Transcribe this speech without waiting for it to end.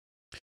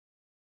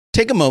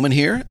Take a moment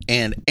here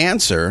and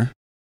answer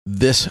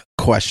this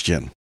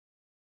question.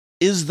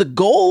 Is the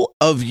goal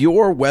of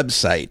your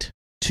website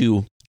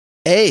to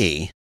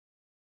A,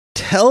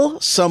 tell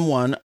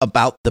someone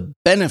about the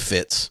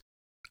benefits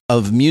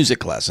of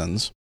music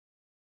lessons,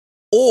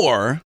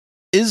 or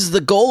is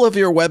the goal of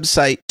your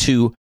website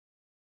to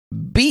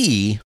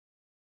B,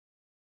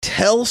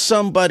 tell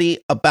somebody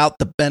about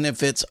the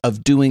benefits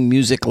of doing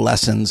music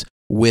lessons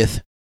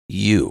with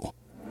you?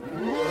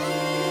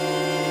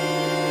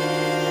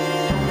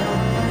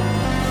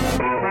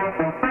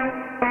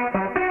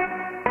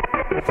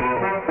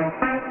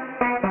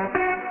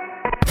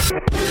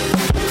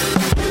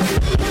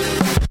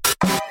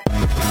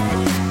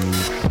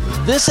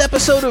 This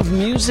episode of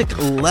Music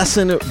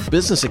Lesson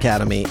Business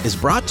Academy is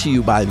brought to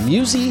you by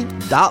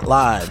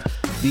Musi.live,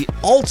 the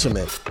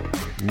ultimate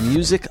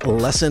music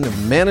lesson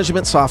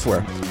management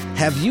software.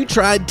 Have you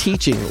tried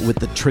teaching with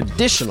the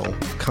traditional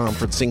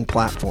conferencing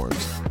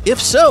platforms?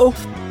 If so,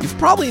 you've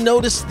probably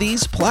noticed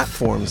these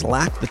platforms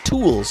lack the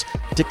tools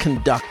to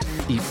conduct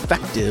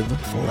effective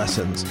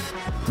lessons.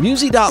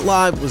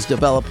 Musi.live was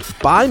developed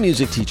by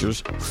music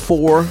teachers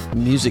for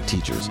music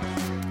teachers.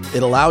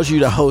 It allows you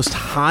to host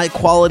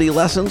high-quality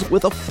lessons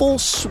with a full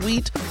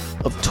suite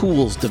of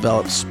tools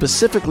developed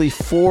specifically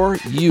for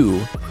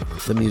you,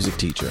 the music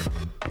teacher.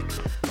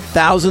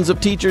 Thousands of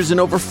teachers in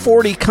over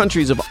 40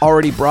 countries have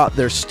already brought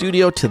their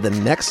studio to the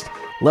next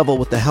level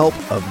with the help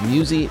of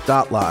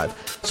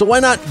Musi.live. So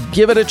why not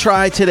give it a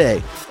try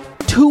today?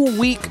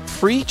 2-week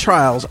free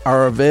trials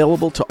are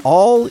available to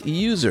all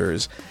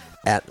users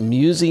at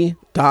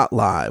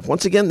Musi.live.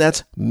 Once again,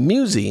 that's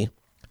Musi.live.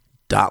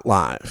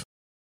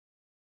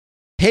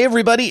 Hey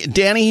everybody,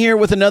 Danny here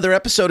with another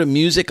episode of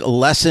Music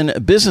Lesson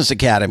Business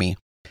Academy.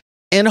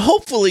 And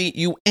hopefully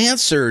you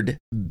answered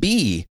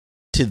B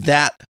to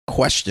that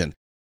question.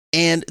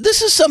 And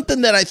this is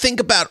something that I think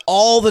about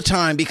all the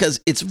time because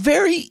it's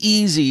very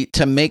easy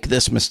to make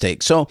this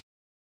mistake. So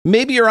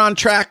maybe you're on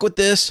track with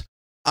this.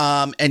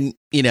 And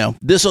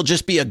this will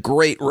just be a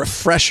great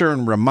refresher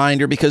and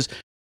reminder because,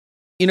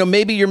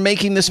 maybe you're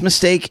making this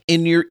mistake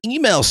in your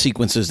email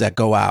sequences that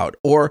go out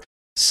or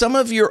some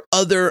of your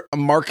other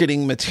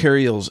marketing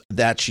materials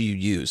that you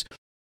use.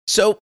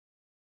 So,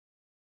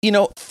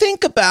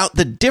 think about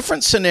the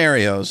different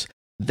scenarios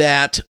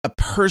that a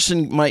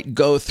person might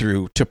go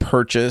through to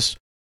purchase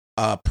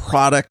a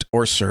product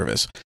or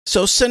service.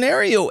 So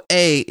scenario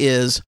A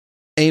is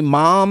a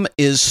mom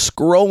is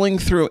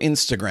scrolling through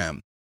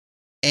Instagram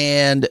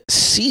and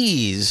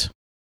sees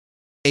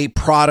a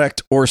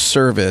product or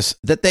service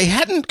that they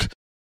hadn't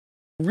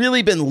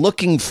really been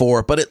looking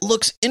for, but it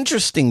looks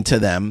interesting to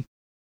them.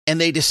 And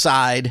they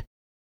decide,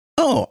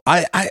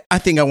 I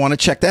think I want to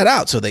check that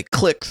out. So they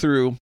click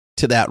through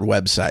to that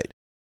website.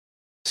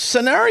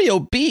 Scenario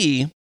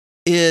B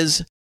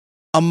is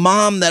a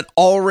mom that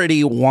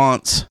already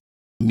wants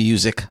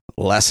music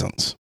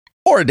lessons,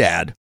 or a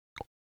dad,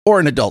 or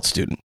an adult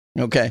student.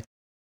 Okay.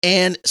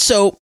 And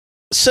so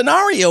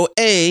scenario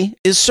A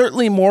is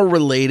certainly more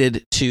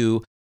related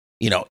to,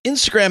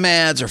 Instagram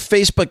ads or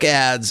Facebook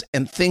ads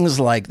and things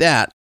like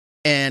that.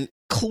 And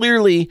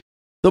clearly,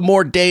 the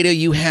more data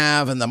you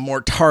have and the more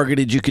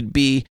targeted you could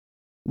be,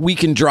 we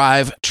can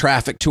drive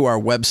traffic to our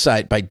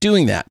website by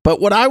doing that.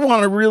 But what I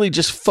want to really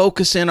just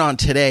focus in on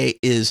today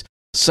is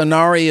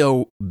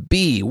scenario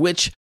B,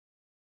 which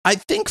I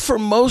think for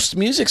most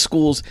music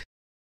schools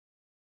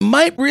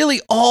might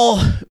really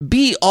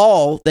be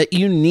all that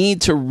you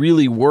need to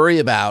really worry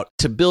about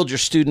to build your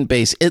student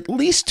base, at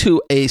least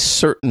to a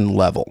certain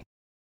level.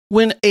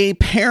 When a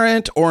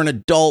parent or an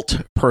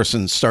adult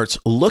person starts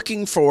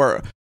looking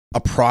for a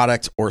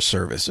product or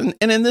service. And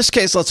in this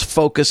case, let's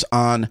focus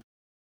on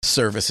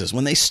services.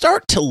 When they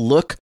start to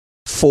look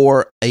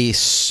for a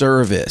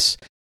service,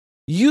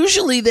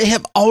 usually they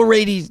have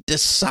already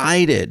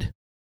decided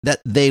that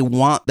they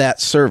want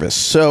that service.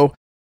 So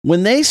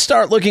when they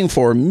start looking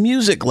for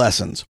music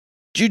lessons,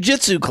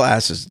 jiu-jitsu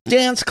classes,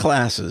 dance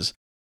classes,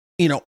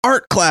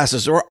 art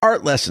classes or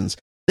art lessons,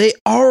 they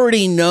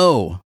already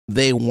know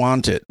they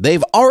want it.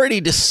 They've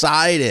already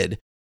decided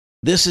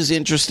this is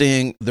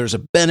interesting, there's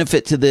a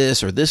benefit to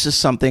this, or this is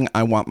something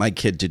I want my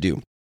kid to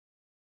do.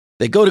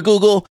 They go to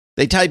Google,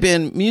 they type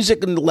in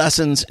music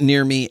lessons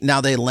near me, now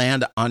they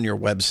land on your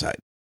website.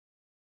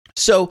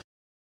 So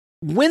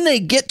when they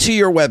get to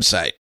your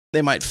website,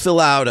 they might fill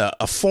out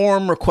a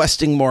form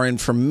requesting more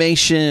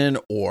information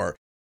or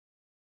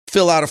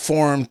fill out a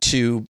form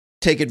to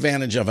take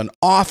advantage of an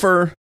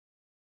offer.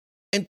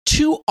 And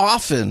too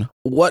often,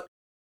 what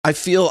I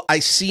feel I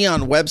see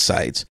on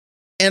websites,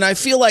 and I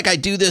feel like I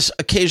do this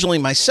occasionally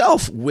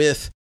myself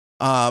with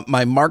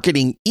my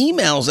marketing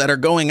emails that are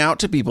going out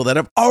to people that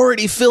have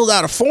already filled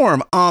out a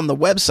form on the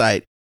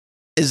website,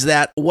 is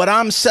that what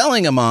I'm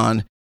selling them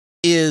on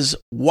is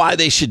why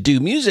they should do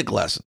music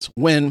lessons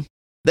when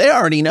they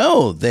already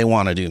know they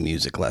want to do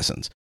music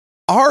lessons.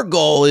 Our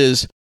goal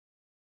is,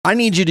 I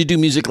need you to do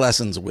music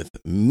lessons with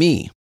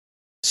me.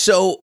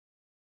 So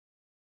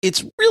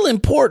it's really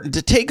important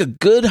to take a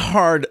good,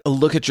 hard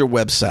look at your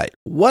website.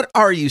 What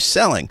are you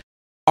selling?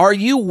 Are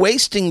you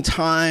wasting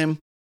time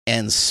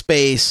and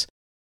space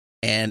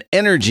and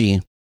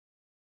energy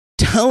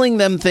telling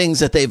them things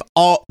that they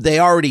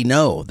already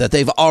know, that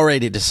they've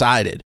already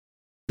decided.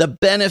 The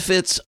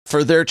benefits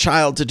for their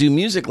child to do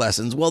music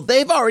lessons, well,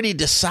 they've already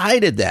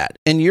decided that.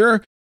 And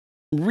you're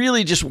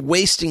really just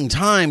wasting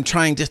time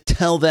trying to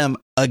tell them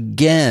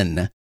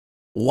again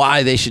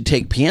why they should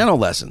take piano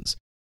lessons.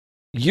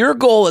 Your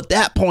goal at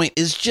that point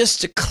is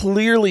just to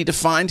clearly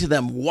define to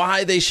them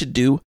why they should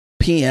do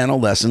piano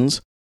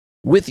lessons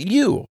with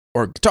you,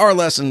 or guitar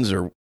lessons,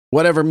 or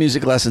whatever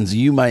music lessons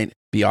you might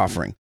be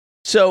offering.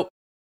 So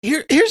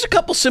here's a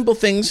couple simple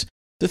things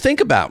to think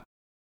about.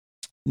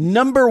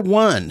 Number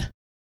one,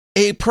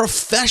 a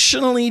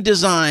professionally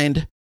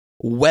designed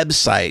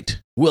website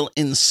will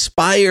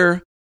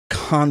inspire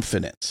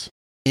confidence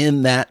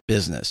in that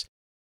business.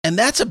 And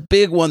that's a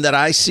big one that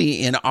I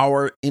see in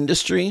our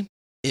industry,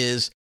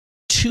 is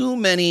too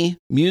many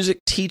music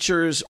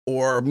teachers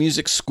or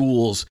music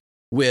schools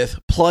with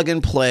plug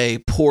and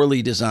play,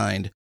 poorly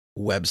designed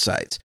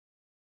websites.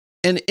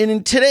 And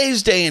in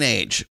today's day and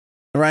age,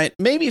 right?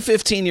 Maybe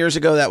 15 years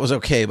ago that was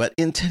okay, but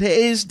in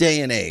today's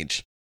day and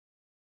age,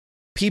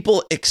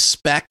 people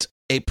expect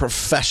a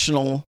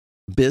professional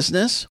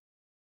business.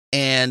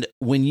 And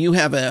when you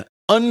have an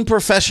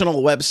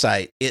unprofessional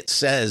website, it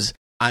says,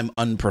 I'm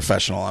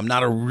unprofessional. I'm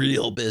not a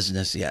real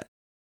business yet.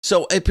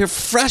 So a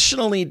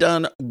professionally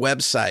done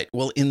website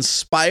will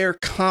inspire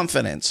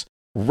confidence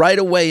right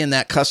away in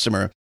that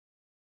customer,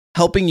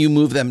 helping you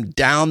move them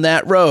down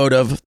that road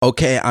of,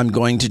 okay, I'm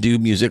going to do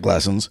music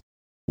lessons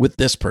with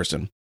this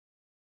person.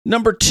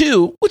 Number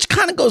two, which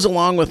kind of goes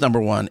along with number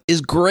one,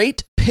 is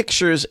great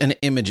pictures and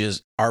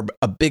images are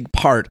a big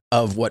part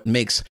of what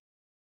makes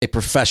a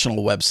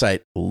professional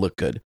website look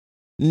good.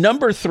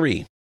 Number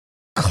three,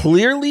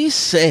 clearly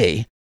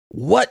say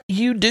what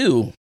you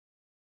do,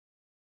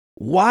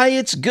 why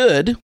it's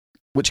good,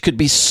 which could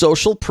be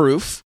social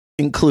proof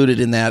included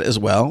in that as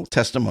well,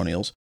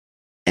 testimonials,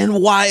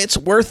 and why it's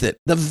worth it,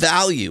 the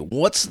value.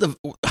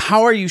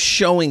 How are you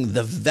showing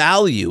the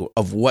value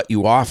of what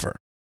you offer?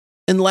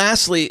 And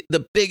lastly,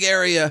 the big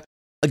area,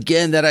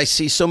 again, that I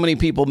see so many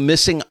people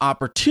missing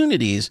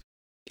opportunities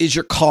is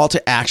your call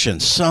to action,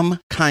 some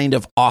kind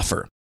of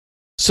offer.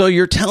 So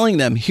you're telling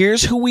them,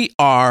 here's who we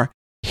are,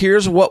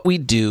 here's what we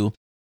do,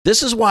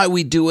 this is why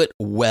we do it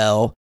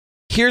well,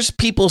 here's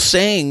people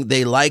saying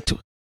they liked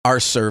our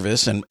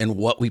service and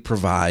what we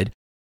provide.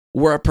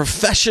 We're a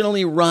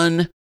professionally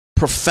run,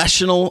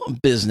 professional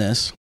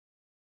business,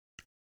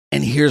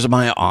 and here's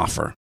my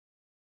offer.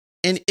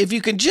 And if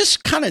you can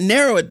just kind of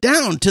narrow it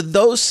down to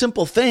those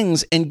simple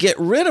things and get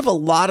rid of a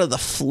lot of the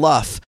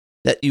fluff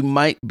that you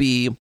might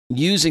be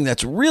using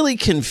that's really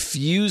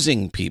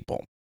confusing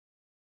people,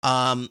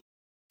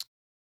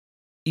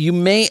 you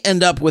may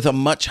end up with a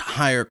much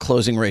higher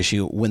closing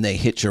ratio when they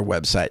hit your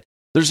website.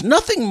 There's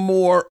nothing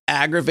more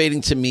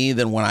aggravating to me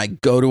than when I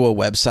go to a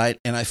website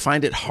and I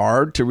find it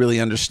hard to really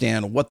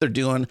understand what they're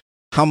doing,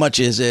 how much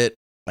is it,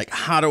 like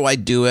how do I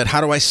do it, how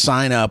do I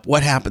sign up,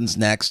 what happens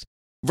next,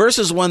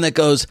 versus one that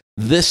goes,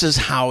 this is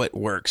how it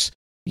works.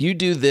 You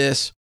do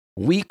this,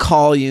 we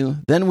call you,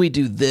 then we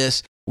do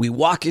this, we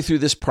walk you through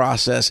this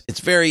process,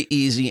 it's very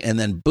easy, and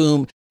then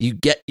boom, you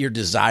get your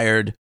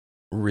desired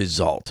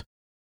result.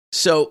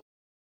 So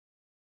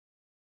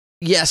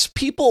yes,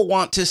 people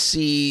want to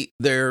see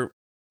their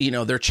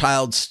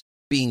child's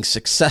being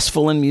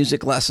successful in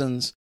music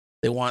lessons.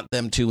 They want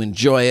them to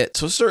enjoy it.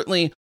 So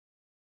certainly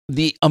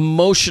the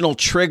emotional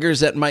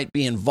triggers that might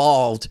be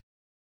involved,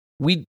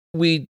 we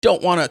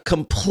don't want to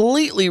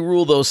completely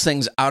rule those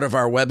things out of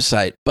our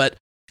website. But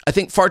I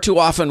think far too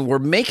often we're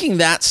making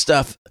that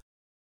stuff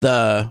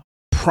the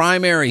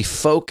primary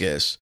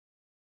focus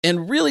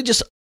and really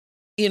just,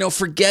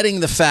 forgetting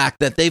the fact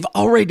that they've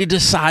already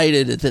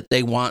decided that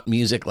they want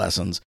music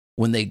lessons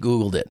when they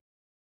Googled it.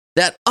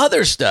 That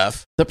other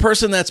stuff, the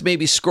person that's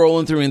maybe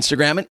scrolling through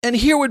Instagram, and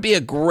here would be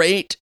a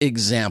great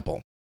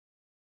example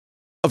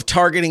of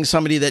targeting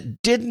somebody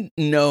that didn't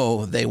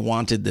know they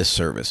wanted this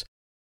service.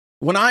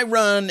 When I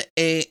run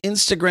a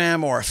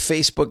Instagram or a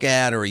Facebook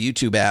ad or a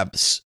YouTube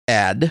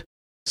ad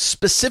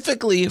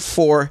specifically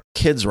for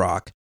Kids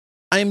Rock,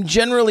 I'm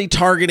generally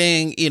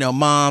targeting,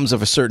 moms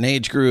of a certain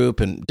age group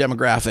and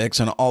demographics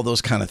and all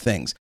those kind of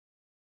things.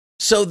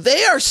 So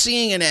they are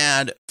seeing an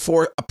ad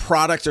for a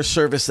product or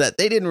service that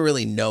they didn't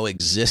really know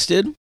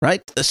existed,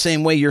 right? The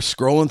same way you're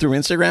scrolling through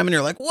Instagram and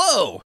you're like,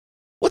 whoa,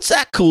 what's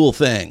that cool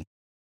thing?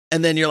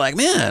 And then you're like,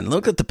 man,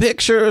 look at the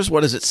pictures. What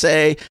does it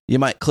say? You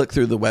might click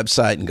through the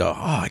website and go,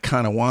 oh, I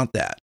kind of want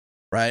that,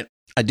 right?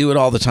 I do it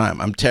all the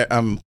time.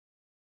 I'm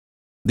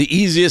the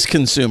easiest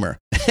consumer.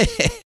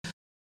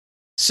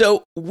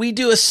 So we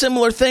do a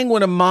similar thing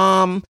when a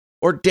mom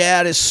or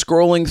dad is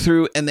scrolling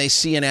through and they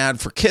see an ad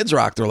for Kids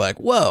Rock. They're like,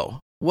 whoa.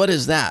 What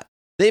is that?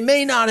 They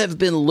may not have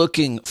been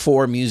looking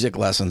for music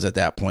lessons at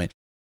that point,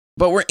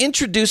 but we're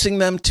introducing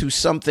them to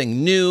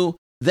something new.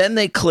 Then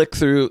they click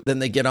through, then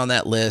they get on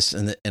that list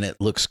and it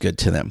looks good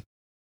to them.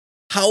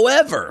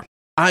 However,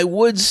 I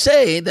would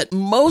say that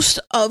most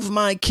of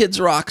my Kids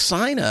Rock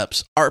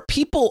signups are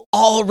people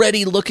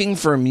already looking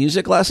for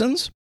music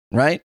lessons,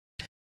 right?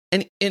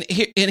 And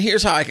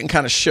here's how I can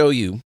kind of show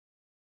you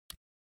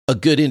a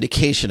good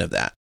indication of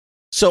that.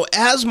 So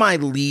as my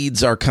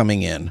leads are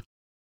coming in,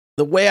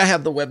 the way I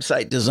have the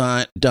website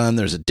done,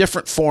 there's a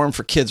different form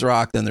for Kids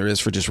Rock than there is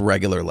for just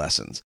regular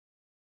lessons.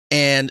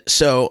 And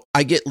so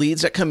I get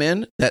leads that come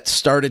in that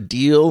start a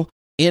deal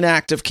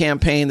inactive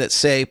campaign that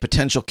say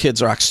potential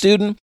Kids Rock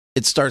student.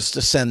 It starts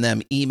to send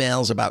them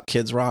emails about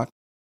Kids Rock.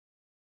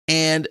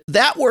 And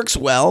that works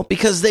well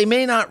because they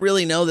may not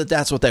really know that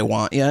that's what they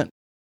want yet.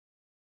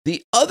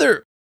 The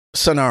other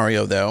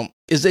scenario, though,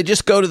 is they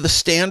just go to the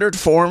standard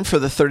form for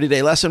the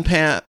 30-day lesson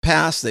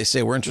pass. They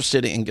say, we're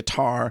interested in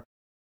guitar,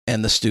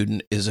 and the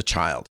student is a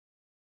child.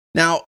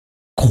 Now,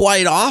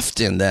 quite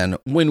often then,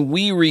 when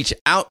we reach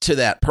out to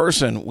that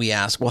person, we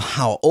ask, well,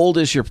 how old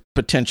is your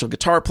potential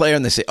guitar player?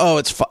 And they say,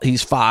 oh,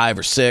 he's 5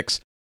 or 6.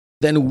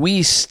 Then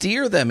we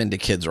steer them into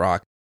Kids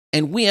Rock,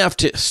 and we have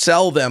to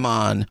sell them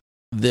on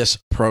this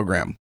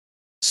program.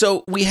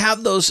 So we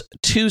have those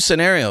two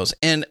scenarios,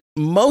 and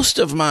most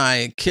of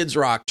my Kids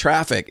Rock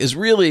traffic is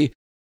really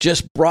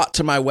just brought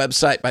to my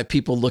website by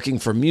people looking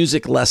for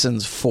music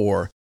lessons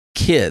for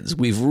kids.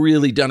 We've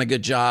really done a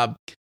good job,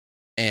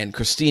 and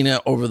Christina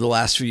over the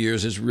last few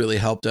years has really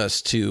helped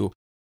us to,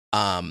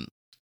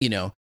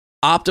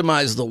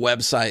 optimize the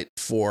website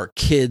for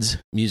kids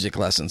music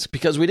lessons,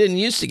 because we didn't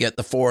used to get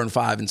the 4 and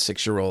 5 and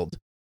 6-year-old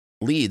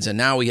leads, and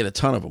now we get a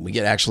ton of them. We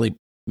get actually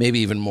maybe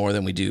even more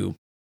than we do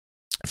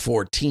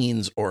for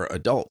teens or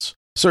adults,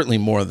 certainly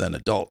more than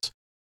adults.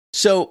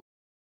 So,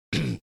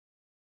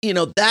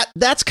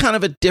 that's kind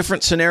of a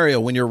different scenario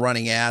when you're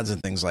running ads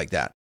and things like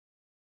that.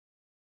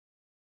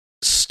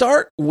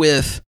 Start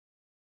with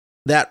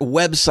that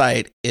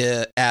website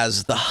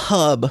as the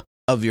hub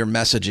of your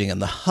messaging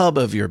and the hub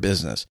of your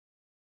business.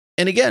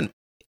 And again,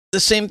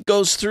 the same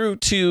goes through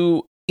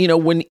to,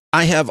 when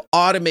I have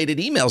automated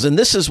emails, and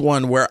this is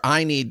one where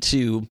I need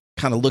to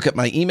kind of look at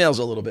my emails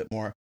a little bit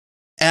more.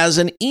 As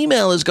an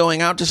email is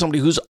going out to somebody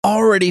who's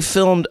already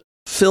filled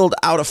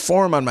out a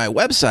form on my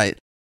website,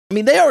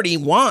 they already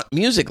want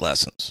music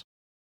lessons.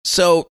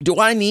 So do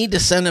I need to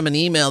send them an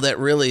email that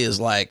really is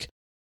like,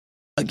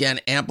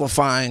 again,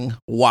 amplifying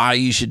why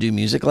you should do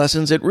music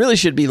lessons? It really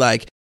should be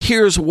like,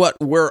 here's what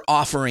we're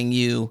offering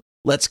you.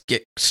 Let's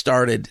get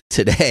started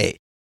today.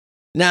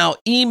 Now,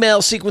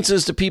 email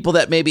sequences to people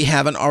that maybe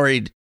haven't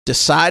already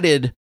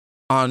decided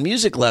on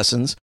music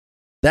lessons,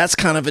 that's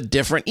kind of a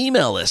different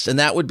email list. And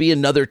that would be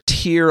another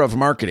tier of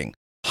marketing,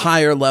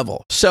 higher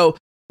level. So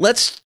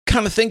let's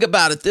kind of think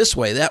about it this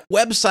way. That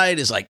website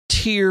is like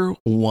tier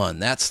 1.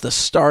 That's the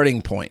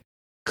starting point.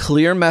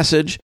 Clear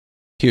message.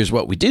 Here's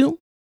what we do.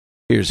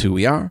 Here's who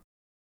we are.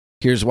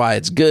 Here's why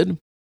it's good.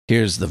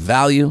 Here's the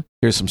value.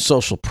 Here's some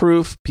social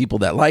proof, people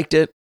that liked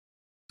it.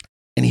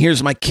 And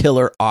here's my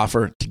killer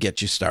offer to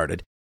get you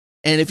started.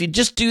 And if you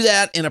just do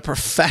that in a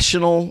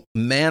professional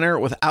manner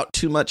without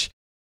too much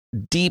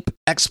deep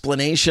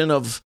explanation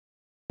of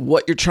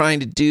what you're trying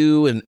to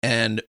do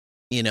and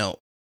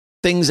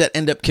things that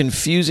end up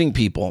confusing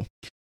people,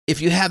 if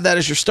you have that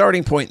as your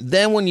starting point,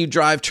 then when you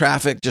drive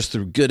traffic just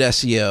through good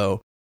SEO,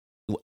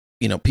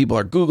 people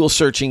are Google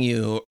searching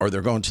you, or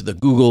they're going to the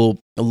Google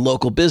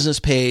local business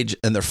page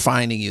and they're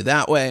finding you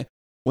that way.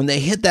 When they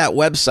hit that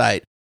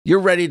website, you're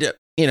ready to,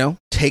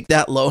 take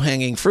that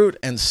low-hanging fruit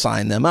and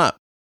sign them up.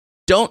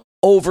 Don't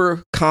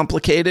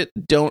overcomplicate it.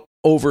 Don't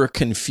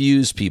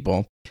over-confuse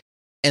people.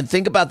 And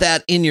think about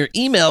that in your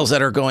emails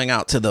that are going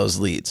out to those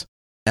leads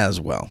as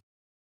well.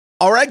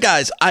 All right,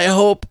 guys, I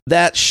hope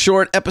that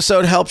short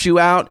episode helps you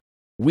out.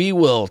 We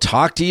will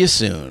talk to you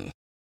soon.